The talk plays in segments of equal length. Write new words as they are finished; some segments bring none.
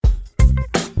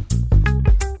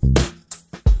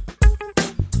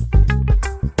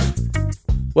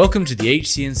Welcome to the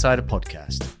HC Insider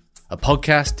Podcast, a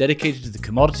podcast dedicated to the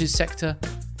commodities sector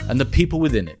and the people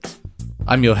within it.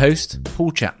 I'm your host, Paul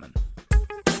Chapman.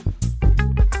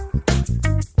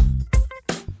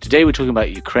 Today we're talking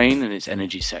about Ukraine and its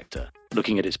energy sector,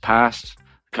 looking at its past,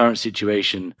 current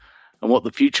situation, and what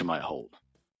the future might hold.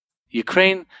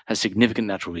 Ukraine has significant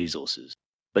natural resources,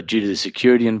 but due to the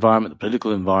security environment, the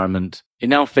political environment, it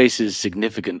now faces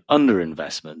significant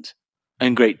underinvestment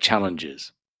and great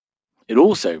challenges. It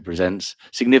also presents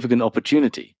significant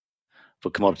opportunity for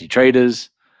commodity traders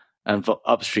and for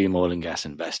upstream oil and gas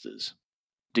investors.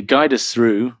 To guide us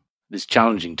through this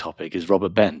challenging topic is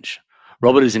Robert Bensh.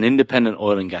 Robert is an independent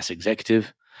oil and gas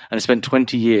executive and has spent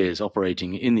 20 years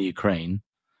operating in the Ukraine.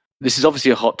 This is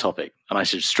obviously a hot topic, and I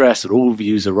should stress that all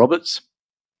views are Robert's,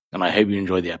 and I hope you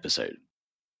enjoy the episode.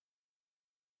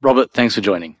 Robert, thanks for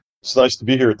joining. It's nice to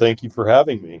be here. Thank you for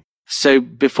having me. So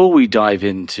before we dive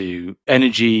into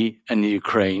energy and the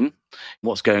Ukraine,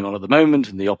 what's going on at the moment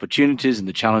and the opportunities and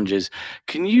the challenges,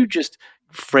 can you just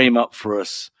frame up for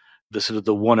us the sort of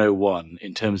the 101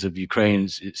 in terms of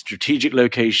Ukraine's its strategic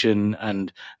location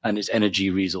and its energy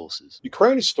resources?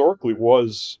 Ukraine historically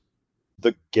was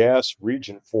the gas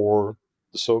region for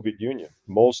the Soviet Union.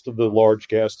 Most of the large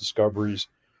gas discoveries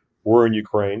were in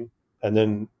Ukraine, and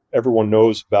then everyone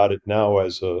knows about it now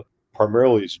as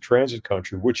primarily as a transit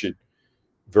country, which it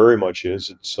very much is.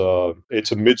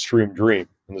 It's a midstream dream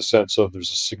in the sense of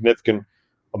there's a significant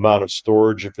amount of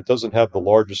storage. If it doesn't have the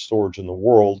largest storage in the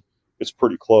world, it's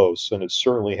pretty close, and it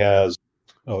certainly has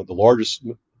the largest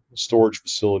storage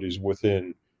facilities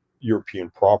within European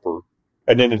proper.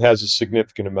 And then it has a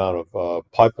significant amount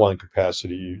of pipeline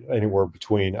capacity, anywhere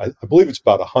between, I believe it's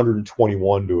about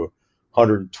 121 to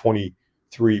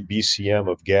 123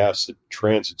 BCM of gas that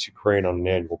transits Ukraine on an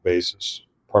annual basis,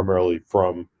 primarily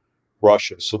from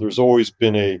Russia. So there's always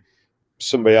been a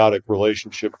symbiotic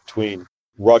relationship between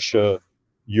Russia,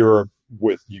 Europe,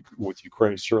 with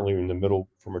Ukraine, certainly in the middle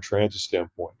from a transit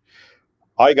standpoint.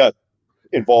 I got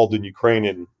involved in Ukraine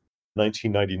in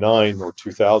 1999 or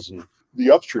 2000. The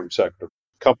upstream sector.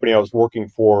 The company I was working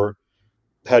for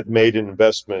had made an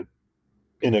investment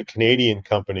in a Canadian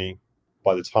company.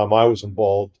 By the time I was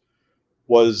involved,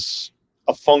 was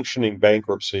a functioning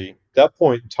bankruptcy. At that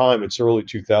point in time, it's early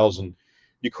 2000,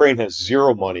 Ukraine has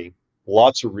zero money,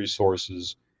 lots of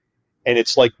resources, and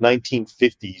it's like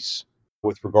 1950s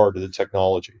with regard to the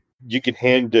technology. You could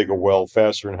hand dig a well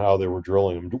faster than how they were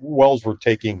drilling them. Wells were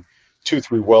taking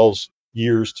 2-3 wells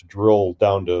years to drill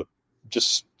down to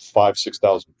just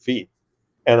 5,000-6,000 feet.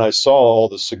 And I saw all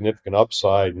the significant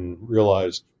upside and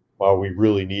realized, wow, we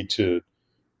really need to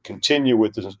continue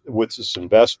with this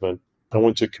investment. I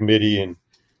went to committee and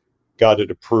got it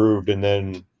approved, and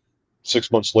then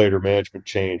 6 months later, management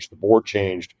changed, the board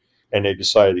changed, and they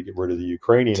decided to get rid of the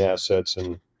Ukrainian assets.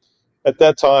 And at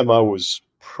that time, I was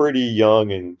pretty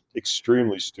young and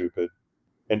extremely stupid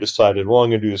and decided, well, I'm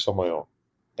going to do this on my own.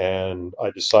 And I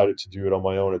decided to do it on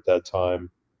my own at that time.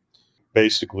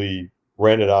 Basically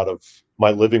ran it out of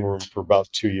my living room for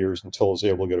about 2 years until I was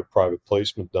able to get a private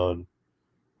placement done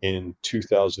in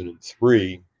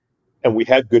 2003. And we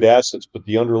had good assets, but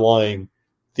the underlying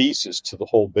thesis to the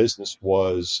whole business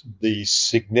was the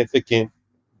significant,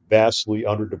 vastly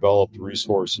underdeveloped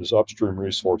resources, upstream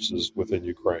resources within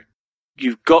Ukraine.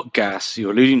 You've got gas,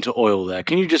 you're alluding to oil there.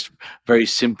 Can you just very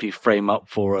simply frame up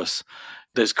for us?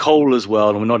 There's coal as well,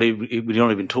 and we're not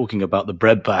even talking about the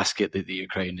breadbasket that the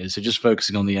Ukraine is, so just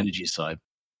focusing on the energy side.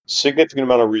 Significant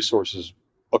amount of resources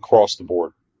across the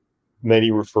board.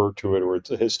 Many refer to it, or it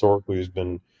historically has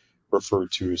been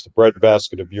referred to as the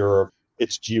breadbasket of Europe.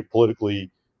 It's geopolitically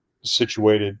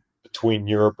situated between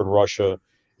Europe and Russia.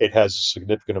 It has a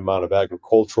significant amount of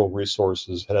agricultural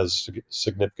resources. It has a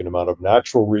significant amount of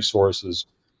natural resources.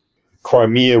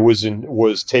 Crimea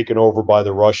was taken over by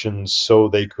the Russians so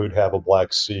they could have a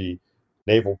Black Sea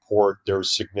naval port. There are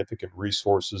significant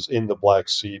resources in the Black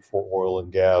Sea for oil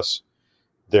and gas.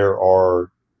 There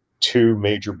are 2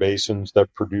 major basins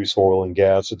that produce oil and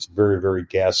gas. It's a very, very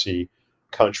gassy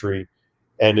country,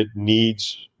 and it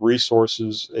needs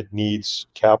resources. It needs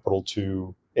capital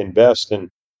to invest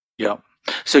in. Yeah.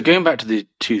 So going back to the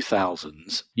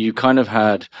 2000s, you kind of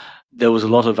there was a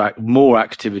lot of more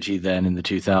activity then in the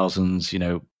 2000s. You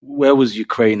know, where was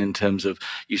Ukraine in terms of,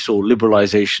 you saw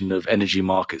liberalization of energy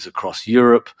markets across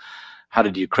Europe? How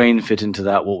did Ukraine fit into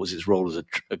that? What was its role as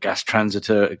a gas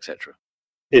transitor, etc.?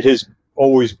 It has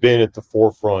always been at the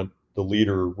forefront, the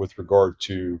leader with regard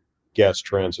to gas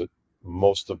transit.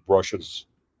 Most of Russia's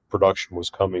production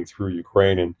was coming through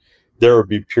Ukraine, and there would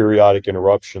be periodic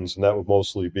interruptions, and that would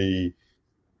mostly be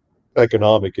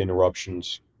economic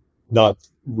interruptions, not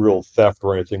real theft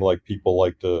or anything like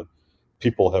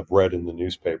people have read in the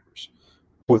newspapers.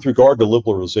 With regard to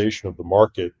liberalization of the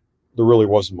market, there really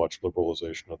wasn't much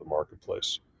liberalization of the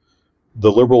marketplace.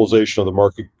 The liberalization of the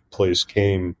marketplace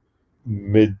came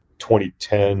mid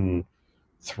 2010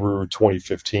 through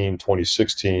 2015,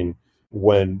 2016,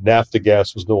 when naphtha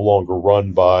gas was no longer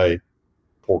run by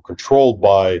or controlled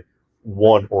by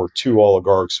one or two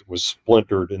oligarchs. It was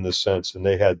splintered in this sense, and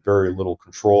they had very little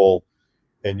control.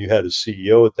 And you had a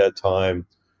CEO at that time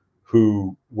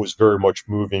who was very much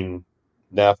moving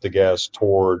naphtha gas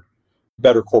toward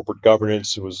better corporate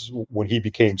governance. It was when he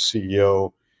became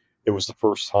CEO, it was the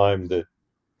first time that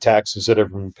taxes had ever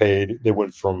been paid. They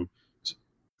went from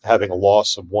having a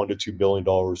loss of $1 to $2 billion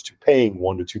to paying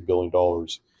 $1 to $2 billion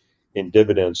in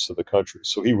dividends to the country.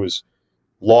 So he was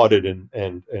lauded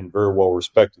and very well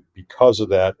respected because of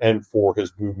that, and for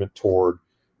his movement toward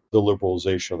the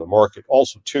liberalization of the market.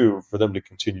 Also, too, for them to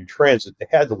continue transit, they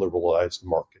had to liberalize the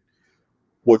market.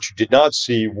 What you did not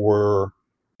see were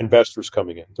investors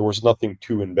coming in. There was nothing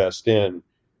to invest in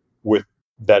with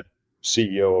that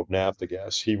CEO of naphtha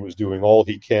gas. He was doing all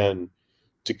he can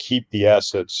to keep the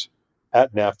assets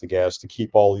at naphtha gas, to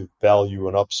keep all the value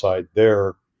and upside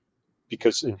there,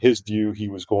 because in his view, he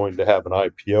was going to have an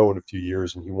IPO in a few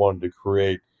years, and he wanted to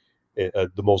create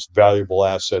the most valuable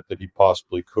asset that he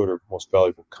possibly could, or the most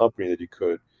valuable company that he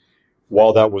could.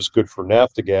 While that was good for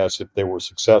naphtha gas, if they were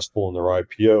successful in their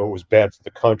IPO, it was bad for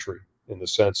the country in the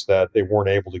sense that they weren't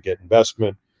able to get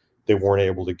investment, they weren't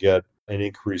able to get an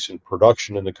increase in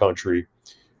production in the country,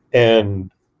 and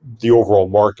the overall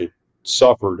market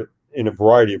suffered in a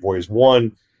variety of ways.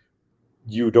 One,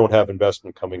 you don't have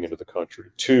investment coming into the country.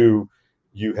 Two,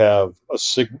 you have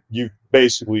you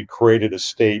basically created a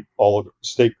state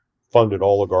funded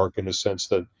oligarch, in the sense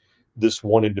that this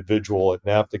one individual at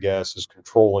naphtha gas is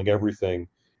controlling everything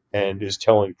and is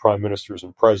telling prime ministers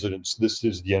and presidents this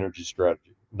is the energy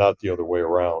strategy, not the other way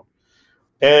around.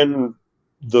 And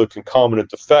the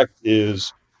concomitant effect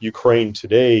is Ukraine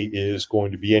today is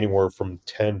going to be anywhere from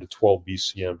 10 to 12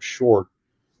 BCM short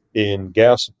in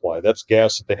gas supply. That's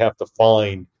gas that they have to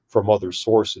find from other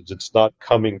sources. It's not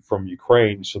coming from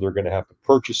Ukraine, so they're going to have to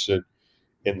purchase it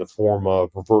in the form of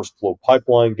reverse flow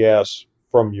pipeline gas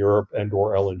from Europe and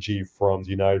or LNG from the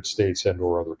United States and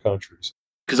or other countries.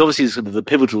 Because obviously sort of the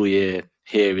pivotal year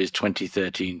here is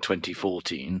 2013,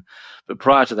 2014. But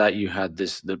prior to that, you had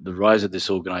the rise of this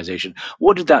organization.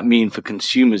 What did that mean for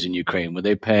consumers in Ukraine? Were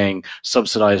they paying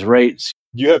subsidized rates?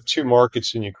 You have two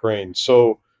markets in Ukraine.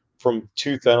 So from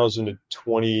 2000 to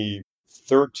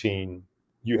 2013,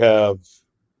 you have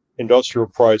industrial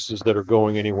prices that are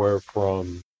going anywhere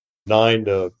from $9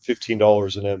 to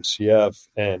 $15 an MCF,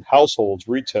 and households,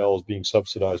 retail is being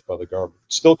subsidized by the government.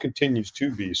 Still continues to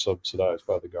be subsidized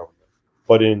by the government.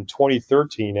 But in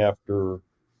 2013, after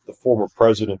the former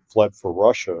president fled for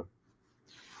Russia,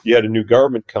 you had a new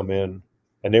government come in,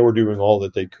 and they were doing all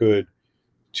that they could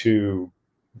to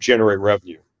generate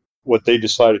revenue. What they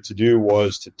decided to do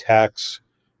was to tax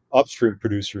upstream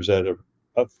producers at an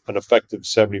effective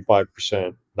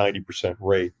 75%, 90%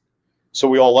 rate. So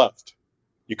we all left.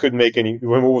 You couldn't make any.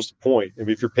 What was the point?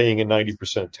 If you're paying a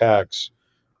 90% tax,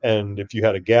 and if you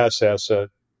had a gas asset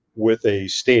with a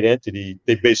state entity,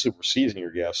 they basically were seizing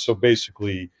your gas. So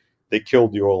basically, they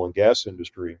killed the oil and gas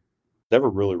industry. Never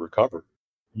really recovered.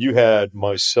 You had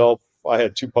myself. I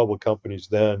had two public companies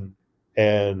then,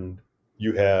 and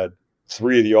you had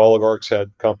three of the oligarchs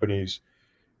had companies,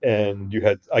 and you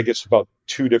had, I guess, about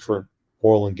two different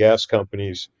oil and gas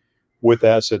companies with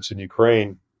assets in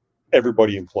Ukraine.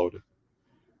 Everybody imploded.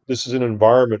 This is an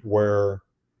environment where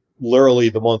literally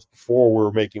the month before we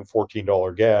were making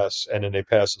 $14 gas, and then they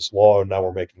passed this law, and now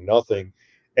we're making nothing.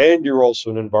 And you're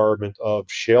also in an environment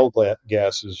of shale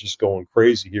gases just going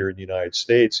crazy here in the United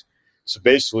States. So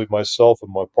basically, myself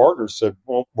and my partners said,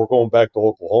 well, we're going back to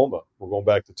Oklahoma. We're going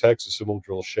back to Texas, and we'll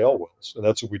drill shale wells. And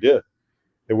that's what we did.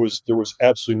 There was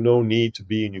absolutely no need to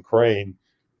be in Ukraine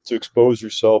to expose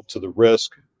yourself to the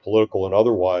risk, political and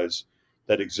otherwise,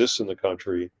 that exists in the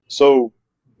country. So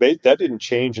that didn't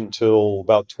change until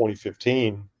about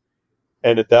 2015.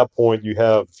 And at that point, you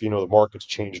have, the market's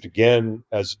changed again,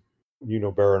 as you know,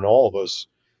 better than all of us.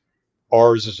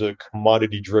 Ours is a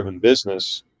commodity-driven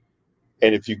business.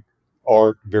 And if you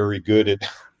aren't very good at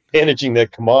managing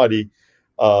that commodity,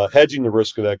 hedging the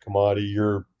risk of that commodity,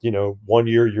 you're, 1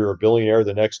 year you're a billionaire,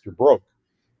 the next you're broke.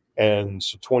 And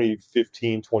so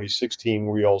 2015, 2016,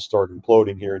 we all started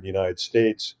imploding here in the United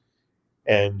States.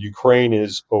 And Ukraine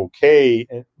is okay,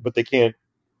 but they can't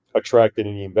attract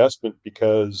any investment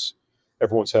because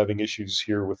everyone's having issues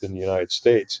here within the United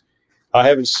States. I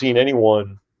haven't seen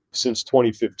anyone since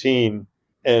 2015,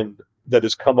 and that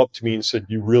has come up to me and said,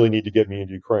 you really need to get me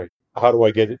into Ukraine. How do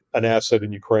I get an asset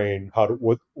in Ukraine?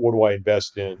 What do I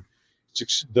invest in?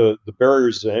 The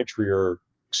barriers to entry are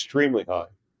extremely high.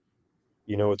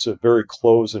 It's a very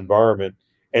closed environment.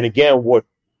 And again, what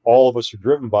all of us are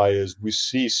driven by is we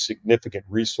see significant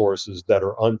resources that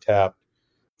are untapped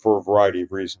for a variety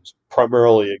of reasons.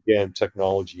 Primarily, again,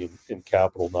 technology and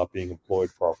capital not being employed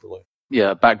properly.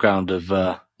 Yeah, background of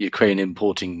Ukraine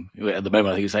importing, at the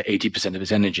moment, I think it's like 80% of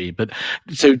its energy. But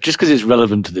so just because it's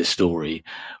relevant to this story,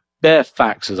 bare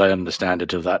facts, as I understand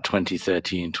it, of that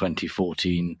 2013,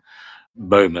 2014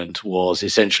 moment was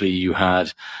essentially you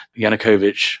had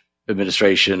Yanukovych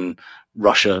administration,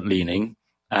 Russia leaning,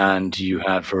 and you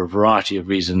had, for a variety of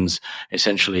reasons,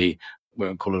 essentially, we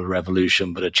won't call it a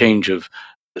revolution, but a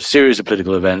series of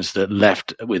political events that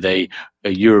left with a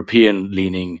European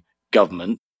leaning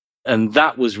government. And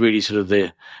that was really sort of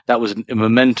that was a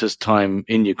momentous time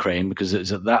in Ukraine, because it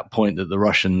was at that point that the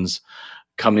Russians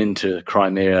come into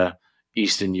Crimea,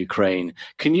 eastern Ukraine.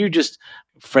 Can you just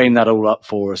frame that all up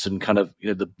for us, and kind of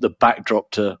the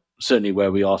backdrop to certainly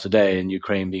where we are today, and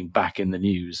Ukraine being back in the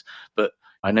news? But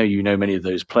I know you know many of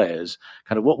those players.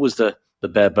 Kind of what was the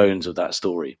bare bones of that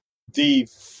story? The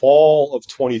fall of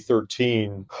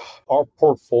 2013, our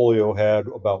portfolio had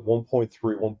about 1.3,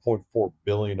 1.4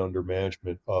 billion under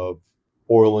management of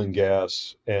oil and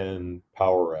gas and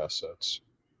power assets.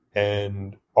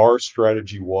 And our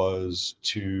strategy was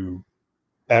to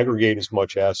aggregate as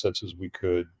much assets as we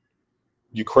could.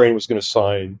 Ukraine was going to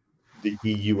sign the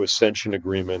EU accession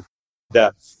agreement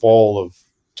that fall of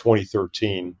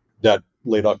 2013, that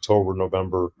late October,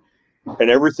 November.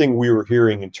 And everything we were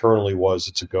hearing internally was,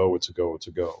 it's a go, it's a go, it's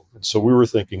a go. And so we were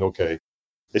thinking, okay,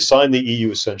 they signed the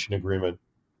EU accession agreement.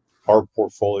 Our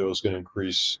portfolio is going to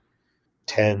increase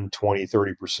 10, 20,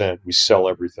 30%. We sell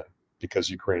everything because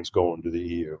Ukraine's going to the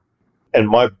EU. And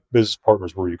my business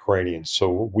partners were Ukrainians,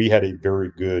 so we had a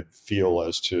very good feel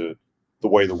as to the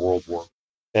way the world worked.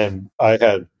 And I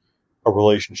had a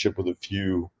relationship with a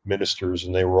few ministers,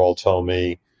 and they were all telling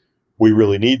me, we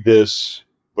really need this,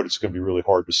 but it's going to be really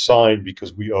hard to sign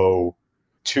because we owe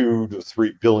 $2 to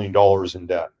 $3 billion in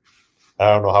debt. I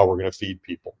don't know how we're going to feed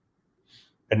people.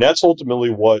 And that's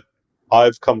ultimately what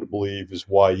I've come to believe is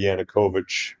why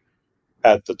Yanukovych,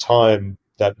 at the time,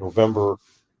 that November,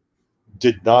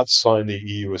 did not sign the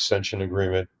EU accession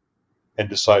agreement and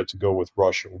decided to go with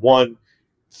Russia. One,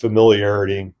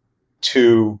 familiarity.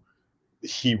 Two,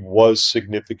 he was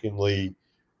significantly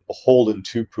beholden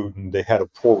to Putin. They had a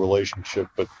poor relationship,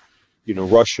 but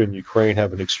Russia and Ukraine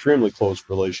have an extremely close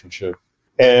relationship.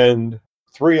 And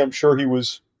three, I'm sure he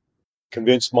was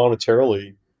convinced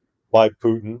monetarily by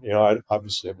Putin. I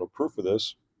obviously have no proof of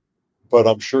this, but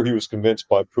I'm sure he was convinced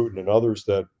by Putin and others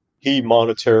that he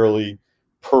monetarily,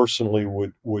 personally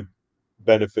would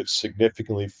benefit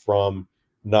significantly from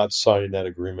not signing that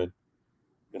agreement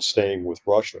and staying with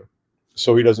Russia.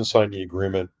 So he doesn't sign the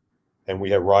agreement, and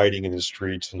we have rioting in the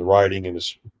streets, and we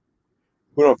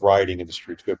don't have rioting in the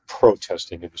streets, we have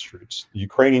protesting in the streets. The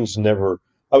Ukrainians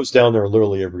I was down there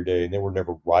literally every day, and they were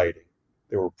never rioting.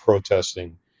 They were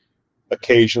protesting.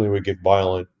 Occasionally we'd get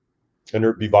violent, and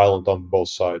there'd be violence on both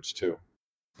sides too.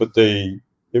 But it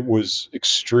was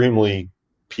extremely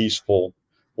peaceful.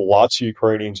 Lots of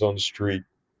Ukrainians on the street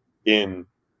in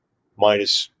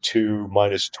 -2,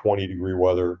 -20 degree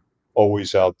weather,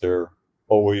 always out there,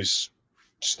 always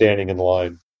standing in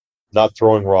line, not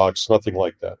throwing rocks, nothing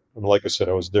like that. And like I said,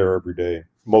 I was there every day,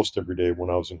 most every day when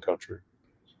I was in country.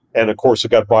 And of course,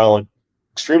 it got violent,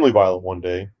 extremely violent one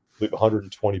day. I believe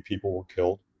 120 people were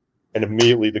killed. And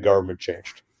immediately the government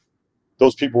changed.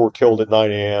 Those people were killed at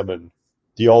 9 a.m. and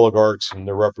the oligarchs and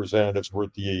their representatives were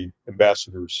at the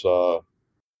ambassadors.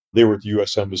 They were at the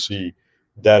U.S. Embassy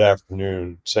that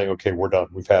afternoon saying, okay, we're done.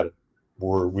 We've had it.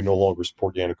 We no longer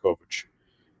support Yanukovych.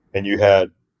 And you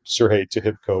had Sergei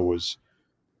Tihipko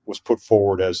was put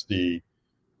forward as the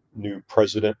new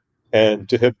president. And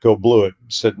Tihipko blew it,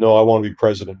 said, no, I want to be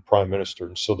president and prime minister.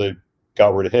 And so they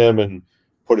got rid of him and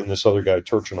put in this other guy,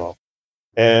 Turchinov.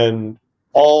 And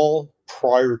all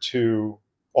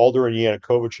during the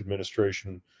Yanukovych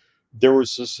administration, there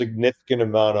was a significant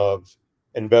amount of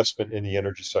investment in the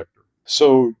energy sector.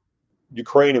 So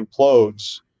Ukraine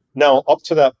implodes. Now, up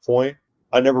to that point,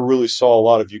 I never really saw a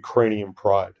lot of Ukrainian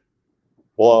pride.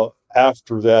 Well,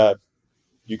 after that,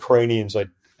 Ukrainians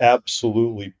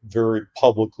absolutely very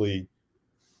publicly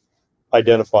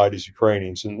identified as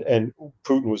Ukrainians. And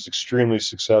Putin was extremely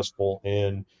successful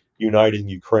in uniting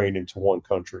Ukraine into one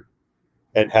country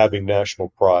and having national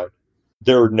pride.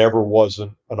 There never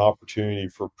wasn't an opportunity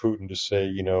for Putin to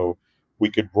say, we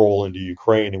could roll into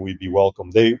Ukraine and we'd be welcome.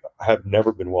 They have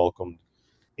never been welcomed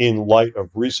in light of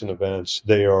recent events,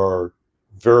 they are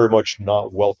very much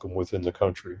not welcome within the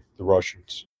country, the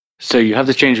Russians. So you have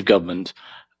the change of government.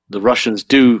 The Russians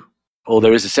do, or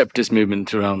there is a separatist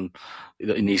movement around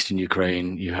in eastern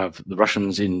Ukraine. You have the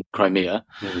Russians in Crimea.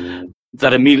 Mm-hmm.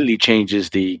 That immediately changes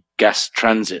the gas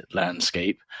transit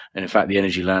landscape, and in fact, the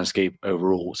energy landscape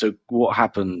overall. So what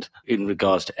happened in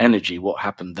regards to energy? What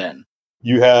happened then?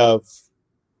 You have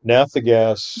naphtha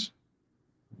gas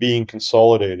being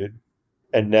consolidated,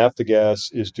 and naphtha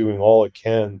gas is doing all it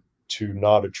can to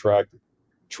not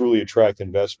truly attract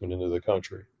investment into the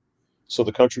country. So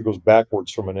the country goes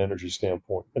backwards from an energy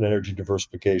standpoint, an energy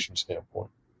diversification standpoint.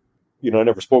 I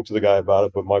never spoke to the guy about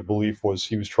it, but my belief was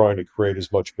he was trying to create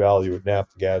as much value at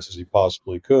naphtha gas as he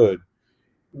possibly could.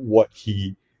 What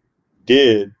he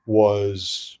did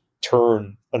was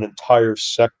turn an entire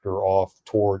sector off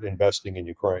toward investing in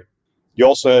Ukraine. You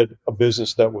also had a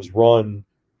business that was run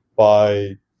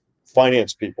by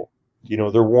finance people.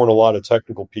 There weren't a lot of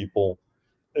technical people.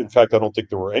 In fact, I don't think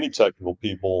there were any technical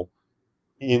people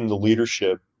in the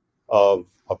leadership of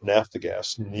naphtha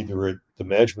gas, neither at the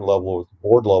management level or the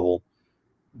board level.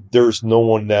 There's no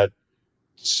one that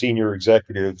senior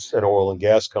executives at oil and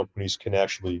gas companies can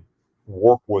actually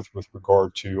work with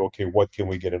regard to, okay, what can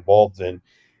we get involved in?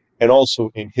 And also,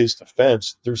 in his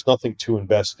defense, there's nothing to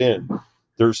invest in.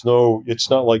 It's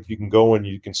not like you can go and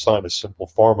you can sign a simple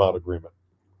farm out agreement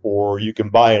or you can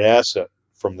buy an asset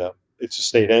from them. It's a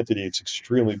state entity. It's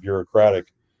extremely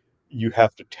bureaucratic. You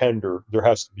have to tender. There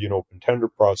has to be an open tender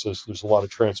process. There's a lot of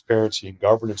transparency and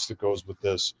governance that goes with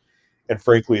this. And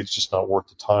frankly, it's just not worth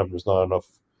the time. There's not enough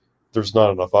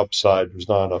upside. There's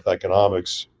not enough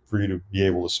economics for you to be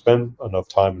able to spend enough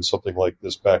time in something like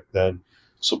this back then.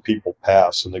 So people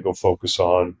pass and they go focus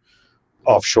on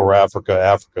offshore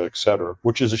Africa, et cetera,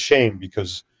 which is a shame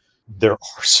because there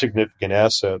are significant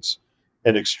assets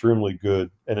and an extremely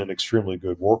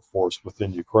good workforce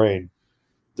within Ukraine.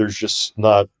 There's just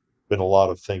not been a lot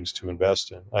of things to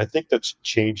invest in. I think that's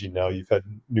changing now. You've had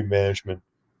new management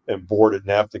and board at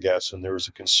naphtha gas, and there was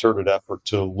a concerted effort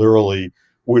to literally,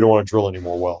 we don't want to drill any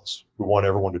more wells. We want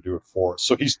everyone to do it for us.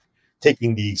 So he's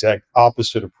taking the exact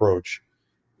opposite approach,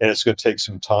 and it's going to take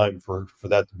some time for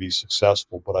that to be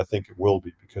successful, but I think it will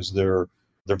be because they're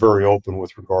very open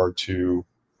with regard to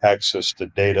access to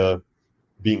data,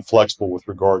 being flexible with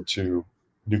regard to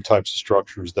new types of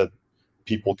structures that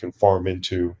people can farm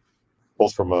into,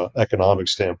 both from an economic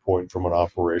standpoint, from an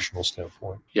operational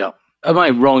standpoint. Yeah. Am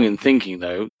I wrong in thinking,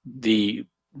 though, the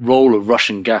role of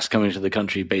Russian gas coming into the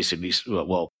country basically,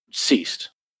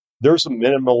 ceased? There's a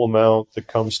minimal amount that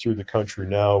comes through the country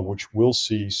now, which will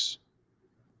cease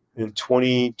in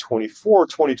 2024,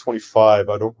 2025.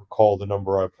 I don't recall the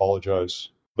number. I apologize.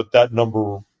 But that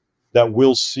number, that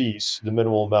will cease, the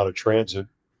minimal amount of transit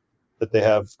that they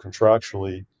have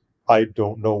contractually. I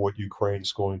don't know what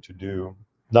Ukraine's going to do,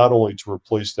 not only to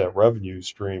replace that revenue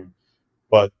stream,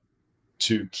 but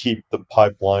to keep the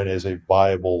pipeline as a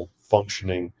viable,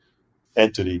 functioning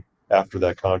entity after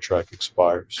that contract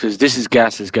expires. Because this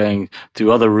gas is going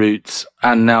through other routes,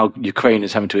 and now Ukraine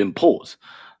is having to import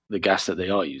the gas that they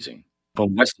are using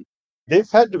from Western. They've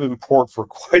had to import for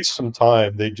quite some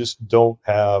time. They just don't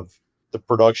have the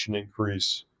production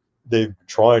increase they've been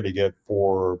trying to get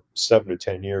for 7 to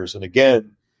 10 years. And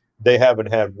again, they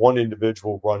haven't had one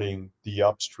individual running the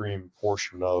upstream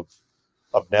portion of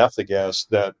naphtha gas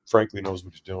that frankly knows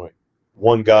what he's doing.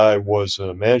 One guy was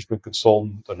a management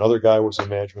consultant, another guy was a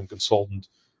management consultant,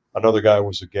 another guy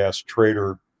was a gas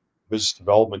trader, business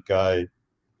development guy.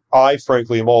 I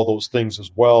frankly am all those things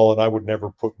as well, and I would never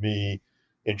put me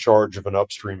in charge of an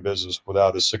upstream business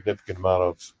without a significant amount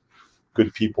of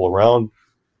good people around,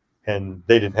 and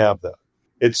they didn't have that.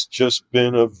 It's just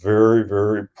been a very,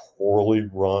 very poorly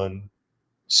run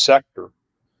sector.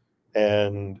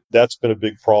 And that's been a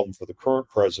big problem for the current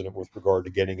president with regard to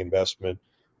getting investment.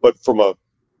 But from a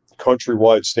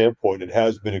countrywide standpoint, it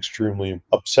has been extremely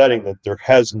upsetting that there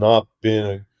has not been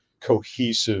a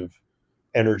cohesive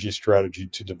energy strategy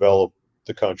to develop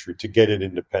the country, to get it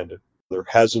independent. There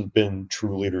hasn't been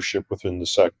true leadership within the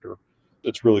sector.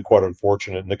 It's really quite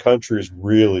unfortunate. And the country is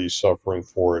really suffering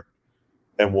for it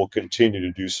and will continue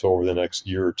to do so over the next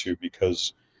year or two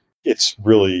because it's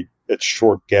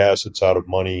short gas, it's out of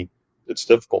money. It's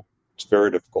difficult. It's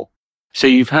very difficult. So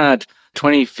you've had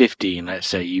 2015, let's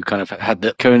say, you kind of had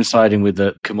that coinciding with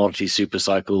the commodity super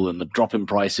cycle and the drop in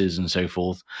prices and so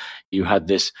forth. You had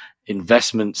this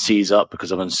investment seize up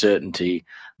because of uncertainty.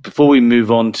 Before we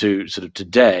move on to sort of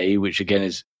today, which again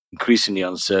is increasingly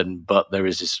uncertain, but there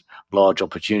is this large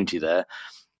opportunity there.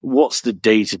 What's the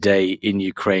day-to-day in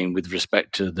Ukraine with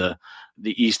respect to the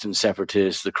eastern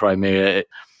separatists, the Crimea?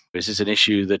 Is this an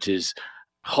issue that is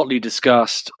hotly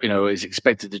discussed, is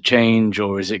expected to change,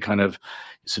 or is it kind of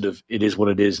sort of it is what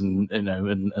it is, and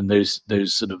those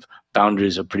sort of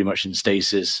boundaries are pretty much in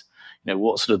stasis?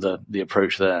 What's sort of the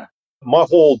approach there? My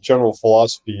whole general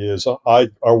philosophy is I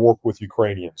work with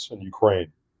Ukrainians in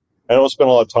Ukraine. I don't spend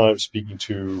a lot of time speaking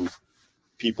to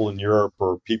people in Europe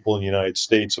or people in the United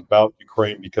States about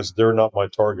Ukraine because they're not my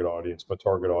target audience. My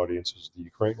target audience is the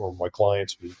Ukraine, or my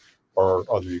clients are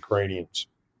other Ukrainians.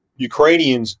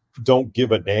 Ukrainians don't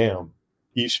give a damn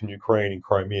Eastern Ukraine and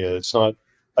Crimea. It's not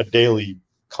a daily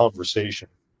conversation.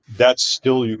 That's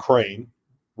still Ukraine,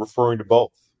 referring to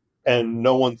both. And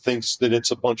no one thinks that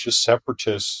it's a bunch of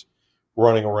separatists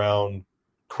running around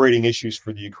creating issues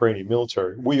for the Ukrainian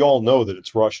military. We all know that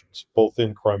it's Russians, both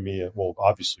in Crimea, well,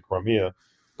 obviously Crimea,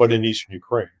 but in Eastern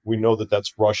Ukraine. We know that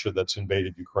that's Russia that's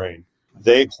invaded Ukraine.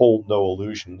 They hold no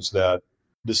illusions that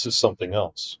this is something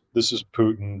else. This is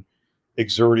Putin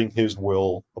exerting his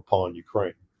will upon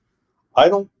Ukraine. I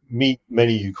don't meet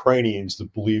many Ukrainians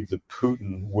that believe that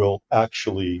Putin will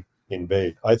actually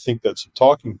invade. I think that's a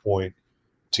talking point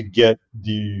to get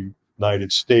the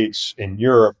United States and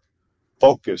Europe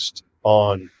focused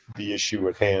on the issue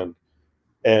at hand.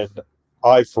 And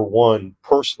I, for one,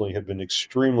 personally have been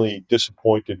extremely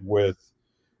disappointed with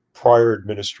prior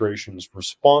administration's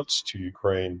response to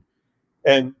Ukraine.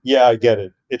 And yeah, I get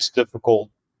it. It's difficult.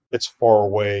 It's far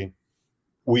away.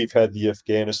 We've had the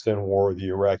Afghanistan war, the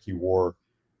Iraqi war.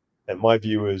 And my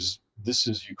view is this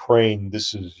is Ukraine.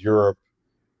 This is Europe.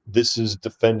 This is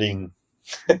defending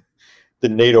the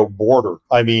NATO border.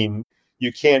 I mean,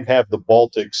 you can't have the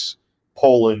Baltics,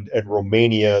 Poland, and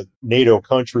Romania, NATO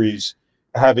countries,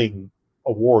 having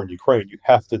a war in Ukraine. You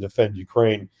have to defend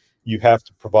Ukraine. You have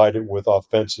to provide it with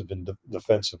offensive and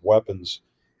defensive weapons.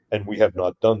 And we have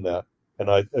not done that.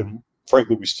 And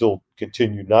frankly, we still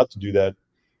continue not to do that.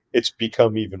 It's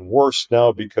become even worse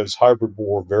now because hybrid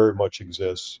war very much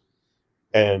exists.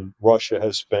 And Russia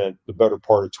has spent the better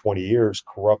part of 20 years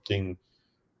corrupting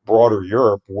broader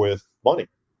Europe with money,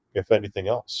 if anything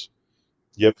else.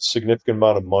 You have a significant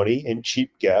amount of money and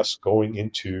cheap gas going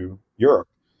into Europe.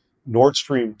 Nord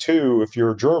Stream 2, if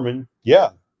you're a German,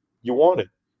 yeah, you want it.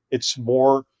 It's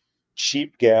more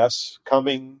cheap gas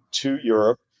coming to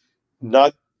Europe,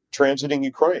 not transiting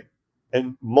Ukraine.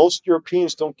 And most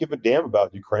Europeans don't give a damn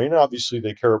about Ukraine. Obviously,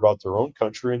 they care about their own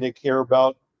country and they care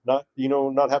about not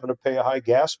having to pay a high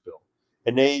gas bill.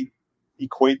 And they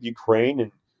equate Ukraine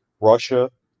and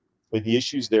Russia with the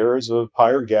issues there is a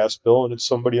higher gas bill and it's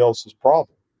somebody else's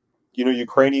problem.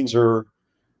 Ukrainians are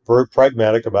very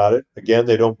pragmatic about it. Again,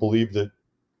 they don't believe that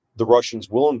the Russians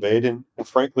will invade. And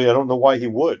frankly, I don't know why he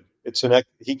would.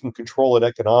 He can control it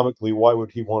economically. Why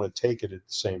would he want to take it at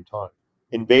the same time?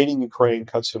 Invading Ukraine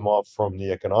cuts him off from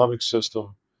the economic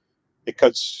system. It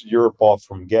cuts Europe off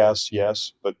from gas,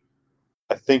 yes, but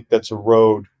I think that's a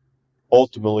road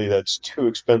ultimately that's too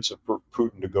expensive for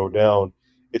Putin to go down.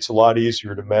 It's a lot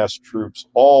easier to mass troops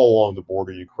all along the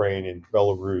border, Ukraine and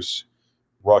Belarus,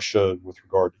 Russia, with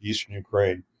regard to Eastern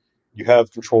Ukraine. You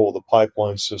have control of the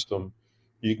pipeline system.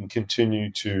 You can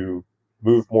continue to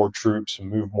move more troops and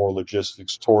move more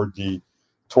logistics toward the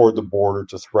border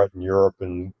to threaten Europe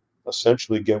and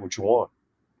essentially get what you want.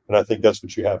 And I think that's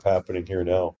what you have happening here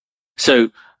now. So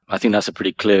I think that's a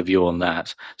pretty clear view on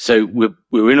that. So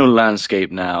we're in a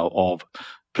landscape now of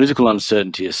political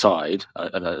uncertainty aside,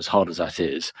 as hard as that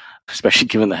is, especially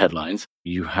given the headlines.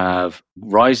 You have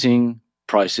rising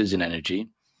prices in energy.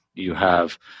 You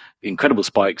have incredible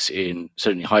spikes in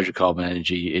certainly hydrocarbon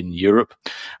energy in Europe.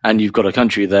 And you've got a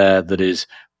country there that is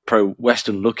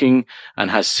pro-Western looking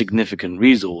and has significant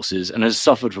resources and has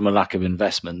suffered from a lack of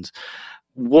investment.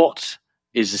 What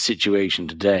is the situation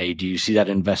today? Do you see that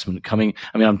investment coming?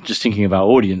 I mean, I'm just thinking of our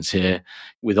audience here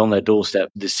with on their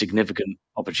doorstep this significant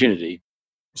opportunity.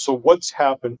 So what's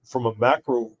happened from a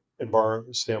macro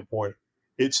environment standpoint,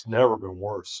 it's never been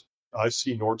worse. I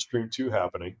see Nord Stream 2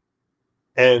 happening.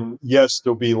 And yes,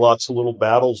 there'll be lots of little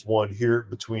battles won here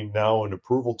between now and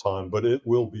approval time, but it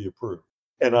will be approved.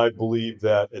 And I believe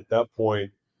that at that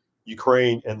point,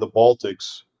 Ukraine and the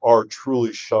Baltics are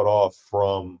truly shut off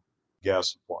from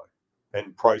gas supply.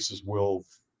 And prices will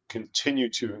continue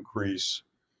to increase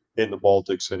in the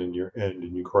Baltics and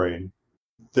in Ukraine.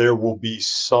 There will be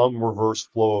some reverse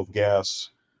flow of gas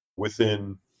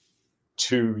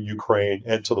to Ukraine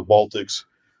and to the Baltics,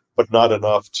 but not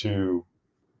enough to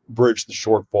bridge the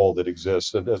shortfall that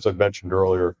exists. And as I mentioned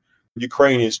earlier,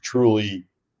 Ukraine is truly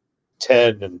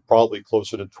 10 and probably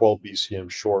closer to 12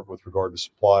 BCM short with regard to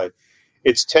supply.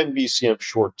 It's 10 BCM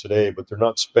short today, but they're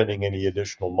not spending any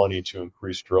additional money to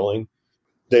increase drilling.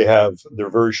 They're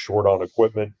very short on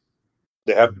equipment.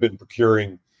 They haven't been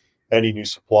procuring any new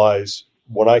supplies.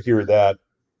 When I hear that,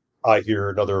 I hear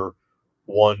another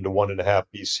 1 to 1.5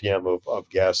 BCM of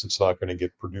gas that's not going to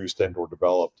get produced and or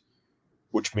developed,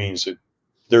 which means that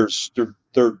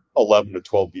they're 11 to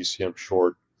 12 BCM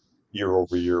short year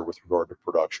over year with regard to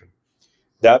production.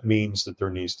 That means that there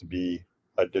needs to be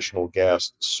additional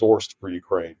gas sourced for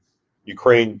Ukraine.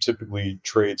 Ukraine typically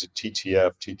trades at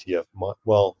TTF.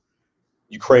 Well,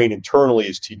 Ukraine internally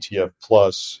is TTF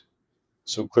plus,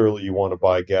 so clearly you want to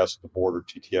buy gas at the border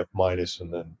TTF minus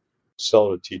and then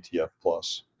sell it at TTF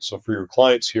plus. So for your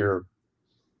clients here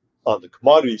on the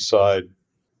commodity side,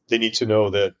 they need to know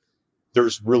that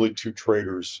there's really two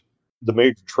traders. The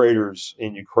major traders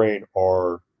in Ukraine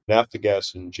are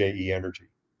Naftogaz and JE Energy.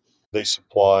 They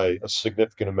supply a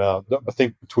significant amount. I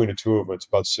think between the two of them, it's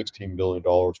about $16 billion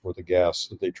worth of gas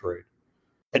that they trade.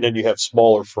 And then you have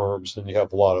smaller firms, and you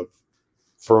have a lot of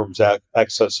firms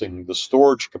accessing the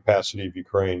storage capacity of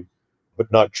Ukraine,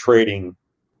 but not trading,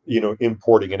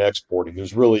 importing and exporting.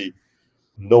 There's really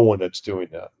no one that's doing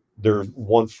that. There's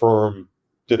one firm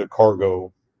did a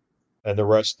cargo, and the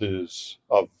rest is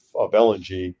of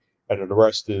LNG, and then the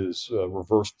rest is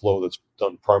reverse flow that's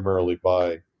done primarily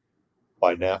by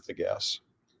Naftogaz.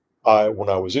 When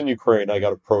I was in Ukraine, I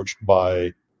got approached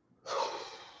by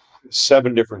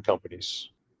 7 different companies,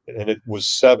 and it was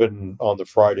 7 on the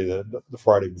Friday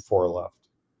before I left.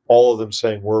 All of them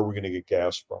saying, "Where are we going to get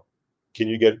gas from? Can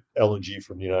you get LNG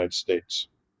from the United States?"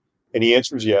 And the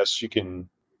answer is yes. You can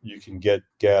get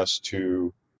gas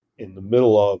to, in the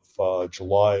middle of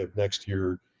July of next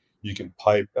year, you can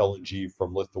pipe LNG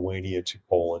from Lithuania to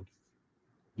Poland.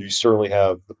 You certainly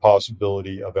have the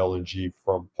possibility of LNG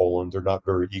from Poland. They're not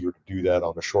very eager to do that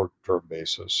on a short-term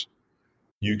basis.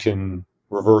 You can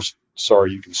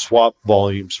swap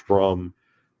volumes from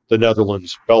the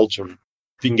Netherlands, Belgium.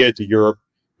 If you can get it to Europe,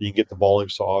 you can get the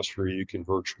volumes to Austria. You can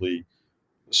virtually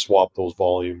swap those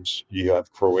volumes. You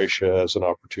have Croatia as an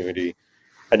opportunity.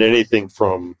 And anything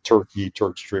from Turkey,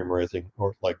 Turkish Stream, or anything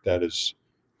like that is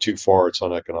too far. It's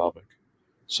uneconomic.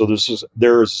 So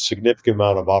there is a significant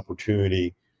amount of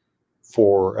opportunity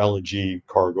for LNG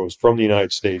cargoes from the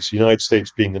United States. The United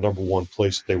States being the number one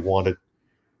place that they want it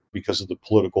because of the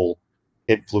political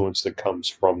influence that comes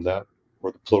from that,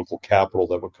 or the political capital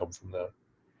that would come from that.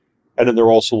 And then they're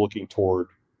also looking toward,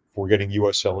 if we're getting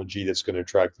U.S. LNG that's going to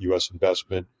attract U.S.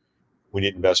 investment, we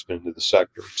need investment into the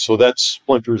sector. So that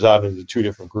splinters out into 2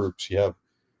 different groups. You have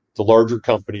the larger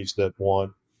companies that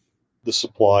want the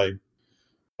supply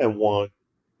and want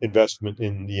investment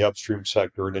in the upstream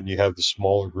sector, and then you have the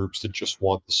smaller groups that just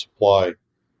want the supply.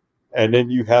 And then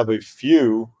you have a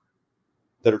few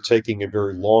that are taking a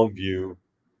very long view,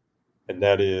 and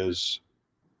that is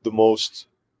the most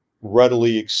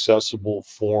readily accessible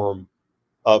form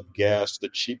of gas, the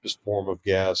cheapest form of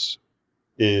gas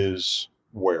is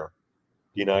where?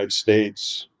 The United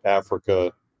States,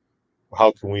 Africa.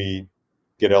 How can we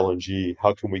get LNG?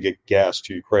 How can we get gas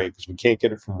to Ukraine? Because we can't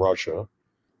get it from Russia,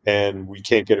 and we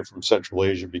can't get it from Central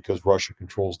Asia because Russia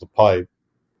controls the pipe.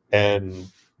 And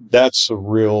that's a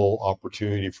real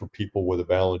opportunity for people with a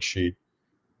balance sheet,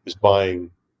 is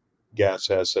buying gas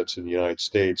assets in the United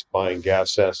States, buying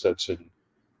gas assets in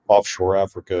offshore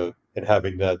Africa, and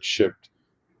having that shipped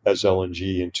as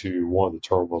LNG into one of the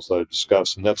terminals that I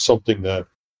discussed. And that's something that,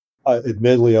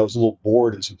 admittedly, I was a little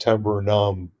bored in September, and now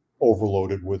I'm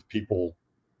overloaded with people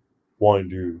wanting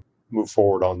to move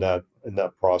forward on that, in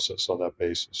that process, on that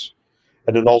basis.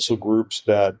 And then also groups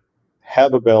that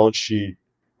have a balance sheet,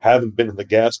 haven't been in the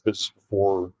gas business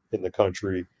before in the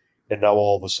country, and now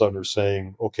all of a sudden are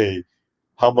saying, okay,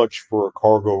 how much for a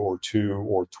cargo or 2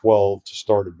 or 12 to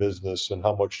start a business, and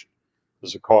how much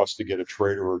does it cost to get a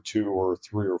trader or 2 or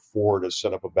 3 or 4 to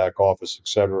set up a back office, et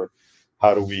cetera?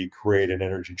 How do we create an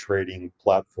energy trading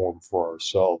platform for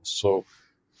ourselves? So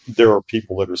there are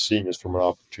people that are seeing this from an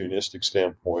opportunistic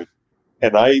standpoint.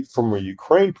 And I, from a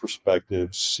Ukraine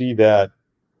perspective, see that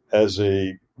as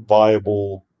a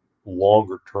viable,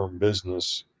 longer-term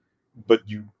business. But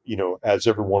as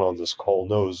everyone on this call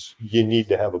knows, you need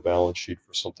to have a balance sheet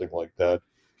for something like that.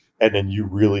 And then you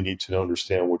really need to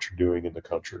understand what you're doing in the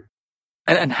country.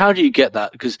 And how do you get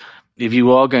that? Because if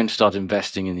you are going to start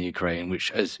investing in the Ukraine,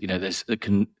 which, as you know, there's a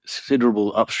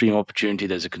considerable upstream opportunity,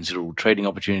 there's a considerable trading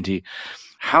opportunity.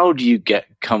 How do you get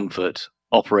comfort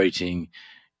operating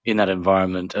in that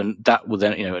environment, and that will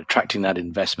then, attracting that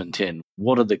investment in?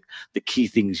 What are the key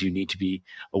things you need to be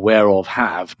aware of,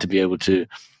 have to be able to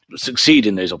succeed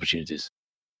in those opportunities?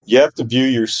 You have to view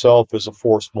yourself as a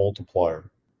force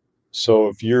multiplier. So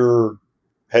if you're a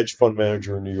hedge fund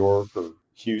manager in New York or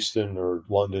Houston or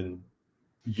London,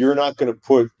 you're not going to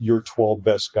put your 12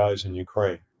 best guys in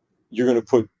Ukraine. You're going to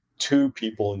put 2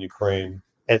 people in Ukraine,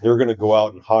 and they're going to go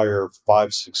out and hire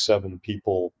 5, 6, 7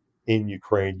 people in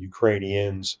Ukraine,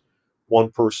 Ukrainians, one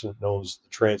person that knows the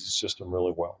transit system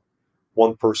really well,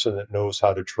 one person that knows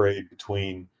how to trade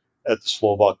between at the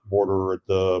Slovak border or at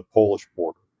the Polish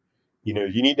border.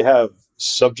 You need to have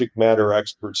subject matter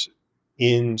experts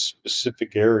in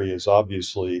specific areas,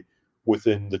 obviously,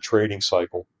 within the trading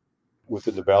cycle,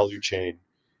 within the value chain,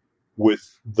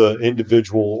 with the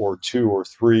individual or 2 or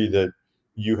 3 that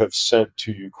you have sent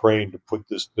to Ukraine to put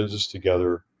this business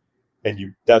together,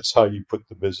 and that's how you put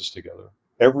the business together.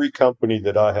 Every company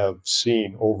that I have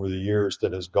seen over the years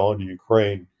that has gone to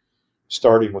Ukraine,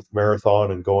 starting with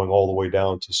Marathon and going all the way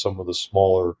down to some of the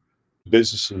smaller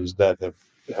businesses that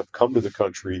have come to the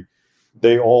country,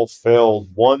 they all failed.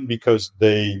 One, because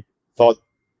they thought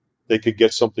they could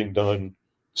get something done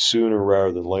sooner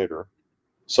rather than later.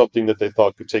 Something that they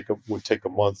thought would take a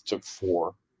month took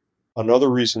 4. Another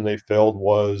reason they failed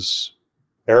was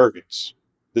arrogance.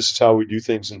 This is how we do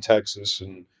things in Texas,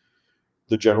 and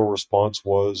the general response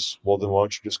was, well, then why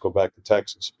don't you just go back to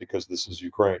Texas because this is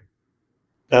Ukraine.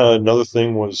 Another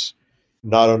thing was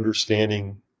not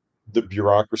understanding the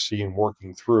bureaucracy and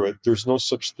working through it. There's no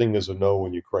such thing as a no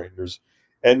in Ukraine. There's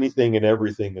anything and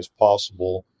everything is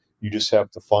possible. You just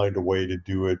have to find a way to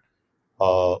do it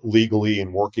legally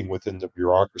and working within the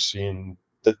bureaucracy, and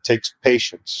that takes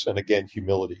patience and, again,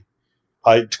 humility.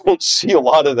 I don't see a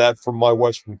lot of that from my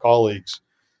Western colleagues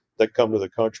that come to the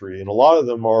country, and a lot of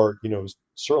them are,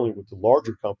 certainly with the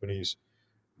larger companies,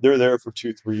 they're there for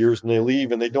 2, 3 years and they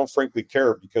leave, and they don't frankly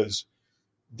care because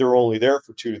they're only there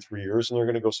for 2 to 3 years and they're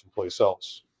going to go someplace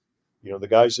else. The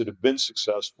guys that have been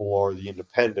successful are the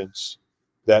independents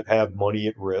that have money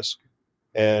at risk,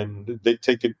 and they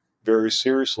take it very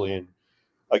seriously. And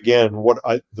again,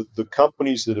 the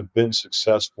companies that have been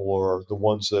successful are the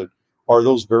ones that are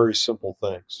those very simple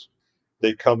things.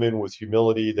 They come in with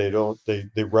humility.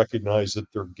 They recognize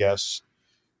that they're guests.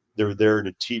 They're there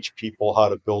to teach people how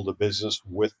to build a business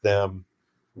with them.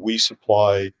 We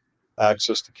supply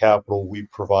access to capital. We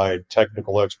provide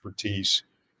technical expertise.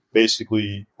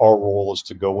 Basically, our role is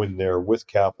to go in there with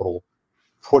capital,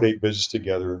 put a business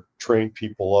together, train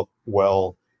people up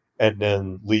well, and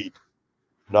then lead,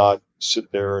 not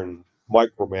sit there and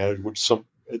micromanage, which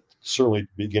certainly at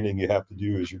the beginning you have to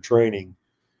do as you're training.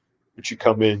 But you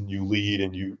come in, you lead,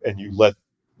 and you let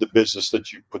the business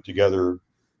that you put together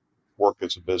work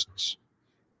as a business.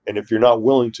 And if you're not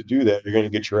willing to do that, you're going to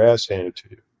get your ass handed to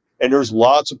you. And there's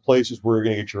lots of places where you're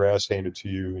going to get your ass handed to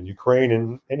you in Ukraine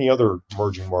and any other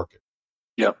emerging market.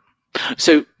 Yep.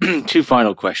 So 2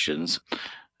 final questions.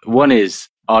 One is,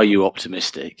 are you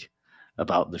optimistic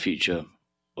about the future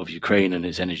of Ukraine and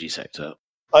its energy sector?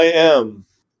 I am.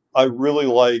 I really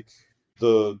like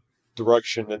the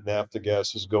direction that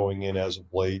Naftogaz is going in as of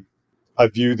late. I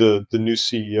view the new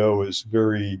CEO as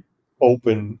very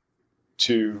open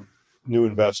to new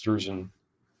investors and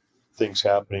things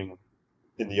happening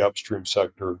in the upstream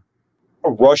sector.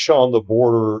 Russia on the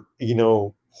border,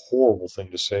 horrible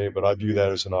thing to say, but I view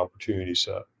that as an opportunity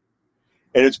set.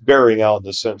 And it's bearing out in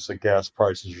the sense that gas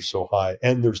prices are so high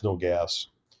and there's no gas.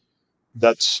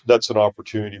 That's an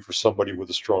opportunity for somebody with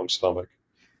a strong stomach.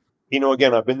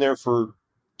 Again, I've been there for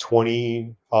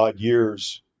 20 odd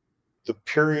years. The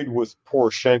period with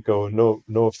Poroshenko,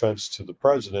 no offense to the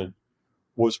president,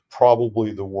 was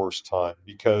probably the worst time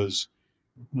because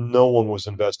no one was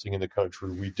investing in the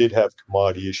country. We did have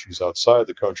commodity issues outside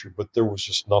the country, but there was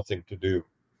just nothing to do.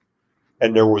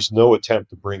 And there was no attempt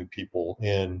to bring people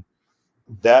in.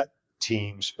 That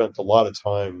team spent a lot of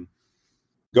time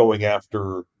going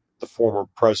after the former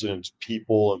president's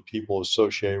people and people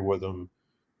associated with him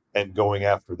and going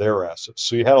after their assets.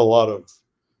 So you had a lot of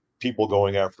people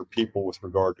going after people with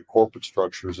regard to corporate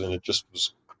structures, and it just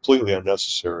was completely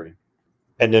unnecessary.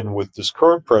 And then with this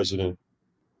current president,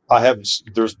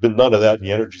 there's been none of that in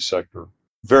the energy sector.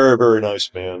 Very, very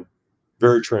nice man,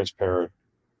 very transparent,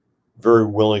 very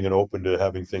willing and open to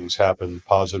having things happen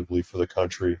positively for the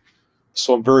country.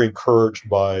 So I'm very encouraged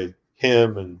by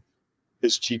him and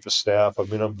his chief of staff. I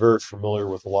mean, I'm very familiar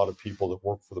with a lot of people that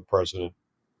work for the president.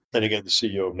 And again, the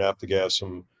CEO of Naftogaz.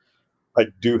 I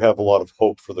do have a lot of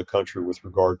hope for the country with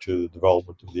regard to the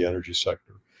development of the energy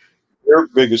sector. Their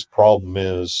biggest problem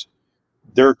is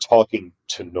they're talking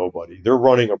to nobody. They're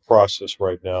running a process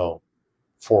right now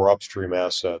for upstream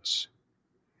assets,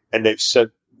 and they've set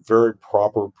very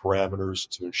proper parameters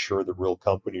to ensure that real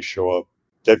companies show up.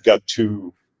 They've got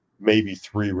 2, maybe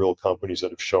 3 real companies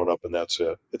that have shown up, and that's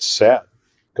it. It's sad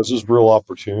because there's real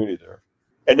opportunity there.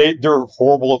 And they're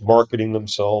horrible at marketing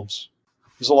themselves.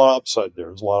 There's a lot of upside there.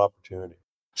 There's a lot of opportunity.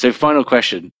 So final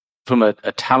question, from a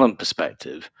talent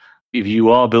perspective, If you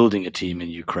are building a team in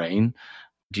Ukraine,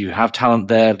 do you have talent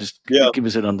there? Just Yeah. give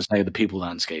us an understanding of the people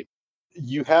landscape.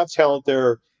 You have talent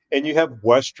there, and you have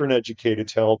Western educated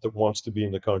talent that wants to be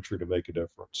in the country to make a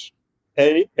difference.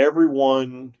 And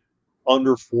everyone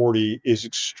under 40 is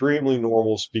extremely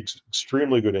normal, speaks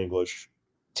extremely good English.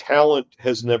 Talent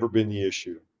has never been the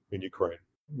issue in Ukraine.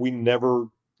 We never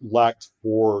lacked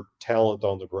for talent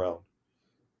on the ground.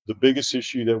 The biggest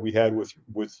issue that we had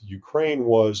with Ukraine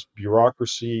was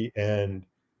bureaucracy and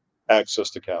access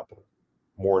to capital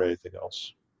more than anything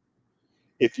else.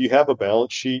 If you have a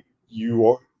balance sheet,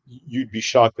 you'd be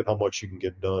shocked at how much you can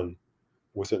get done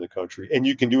within the country, and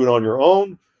you can do it on your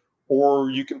own,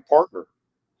 or you can partner.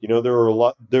 There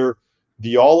are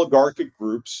the oligarchic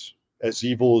groups, as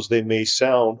evil as they may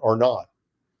sound, are not.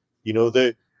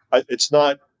 It's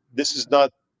not. This is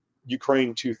not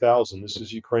Ukraine 2000. This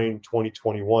is Ukraine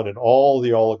 2021, and all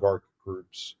the oligarchic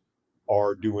groups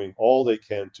are doing all they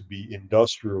can to be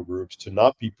industrial groups, to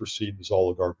not be perceived as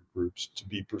oligarchic groups, to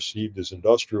be perceived as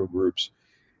industrial groups,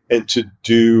 and to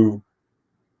do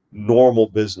normal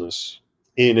business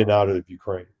in and out of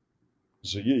Ukraine.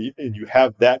 So you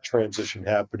have that transition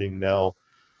happening now,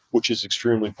 which is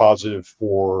extremely positive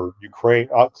for Ukraine,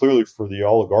 clearly for the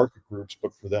oligarchic groups,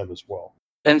 but for them as well.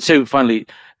 And so finally,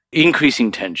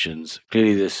 increasing tensions,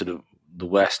 clearly there's sort of the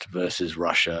West versus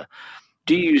Russia.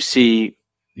 Do you see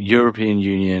the European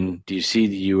Union, do you see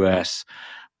the US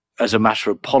as a matter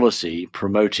of policy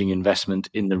promoting investment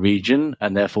in the region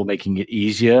and therefore making it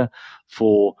easier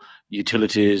for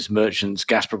utilities, merchants,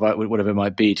 gas providers, whatever it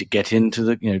might be, to get into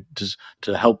the,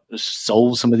 to help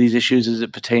solve some of these issues as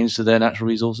it pertains to their natural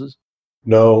resources?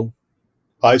 No,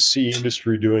 I see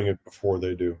industry doing it before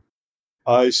they do.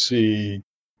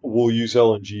 We'll use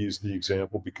LNG as the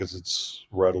example because it's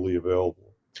readily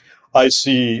available. I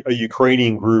see a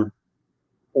Ukrainian group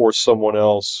or someone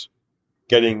else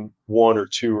getting 1 or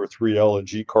 2 or 3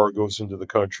 LNG cargoes into the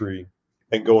country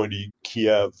and going to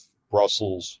Kiev,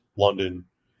 Brussels, London,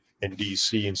 and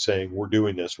DC and saying, we're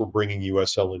doing this, we're bringing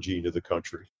US LNG into the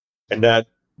country. And that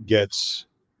gets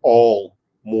all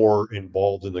more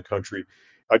involved in the country.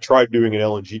 I tried doing an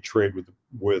LNG trade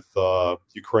with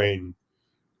Ukraine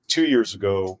 2 years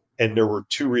ago, and there were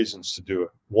 2 reasons to do it.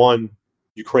 1,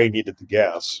 Ukraine needed the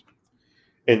gas.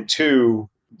 And 2,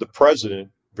 the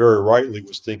president very rightly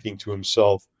was thinking to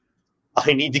himself,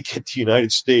 I need to get the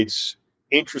United States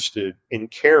interested in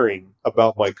caring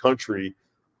about my country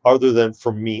other than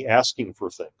from me asking for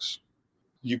things.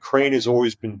 Ukraine has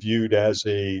always been viewed as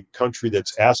a country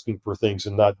that's asking for things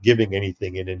and not giving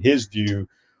anything. And in his view,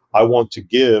 I want to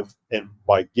give, and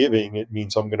by giving, it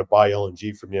means I'm going to buy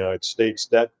LNG from the United States.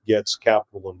 That gets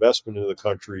capital investment into the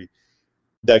country.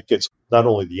 That gets not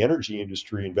only the energy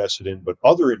industry invested in, but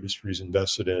other industries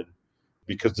invested in,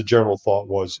 because the general thought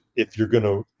was, if you're going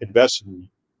to invest in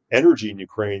energy in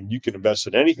Ukraine, you can invest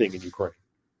in anything in Ukraine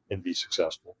and be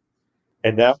successful.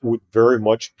 And that would very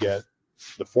much get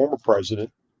the former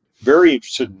president very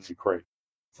interested in Ukraine.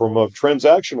 From a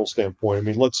transactional standpoint, I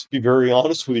mean, let's be very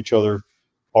honest with each other.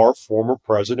 Our former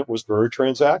president was very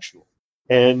transactional.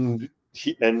 And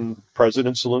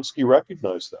President Zelensky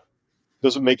recognized that.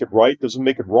 Doesn't make it right, doesn't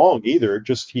make it wrong either.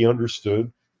 Just he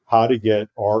understood how to get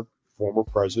our former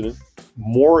president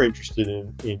more interested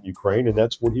in Ukraine, and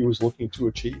that's what he was looking to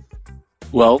achieve.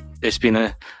 Well, it's been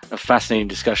a fascinating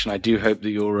discussion. I do hope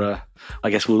that you're. I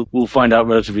guess we'll find out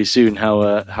relatively soon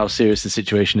how serious the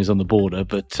situation is on the border.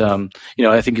 But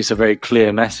I think it's a very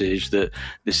clear message that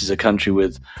this is a country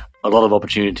with a lot of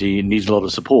opportunity, needs a lot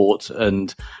of support,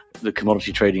 and the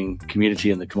commodity trading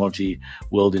community and the commodity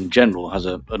world in general has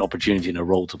an opportunity and a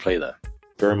role to play there.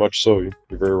 Very much so. You're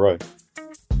very right.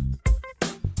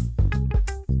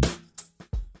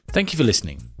 Thank you for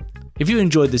listening. If you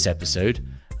enjoyed this episode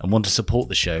and want to support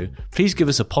the show, please give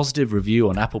us a positive review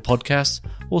on Apple Podcasts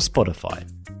or Spotify.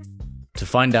 To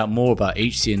find out more about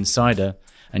HC Insider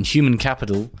and Human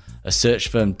Capital, a search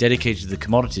firm dedicated to the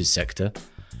commodities sector,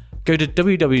 go to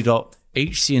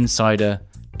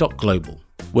www.hcinsider.global,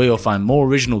 where you'll find more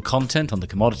original content on the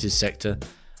commodities sector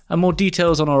and more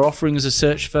details on our offering as a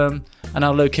search firm and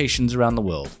our locations around the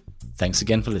world. Thanks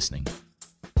again for listening.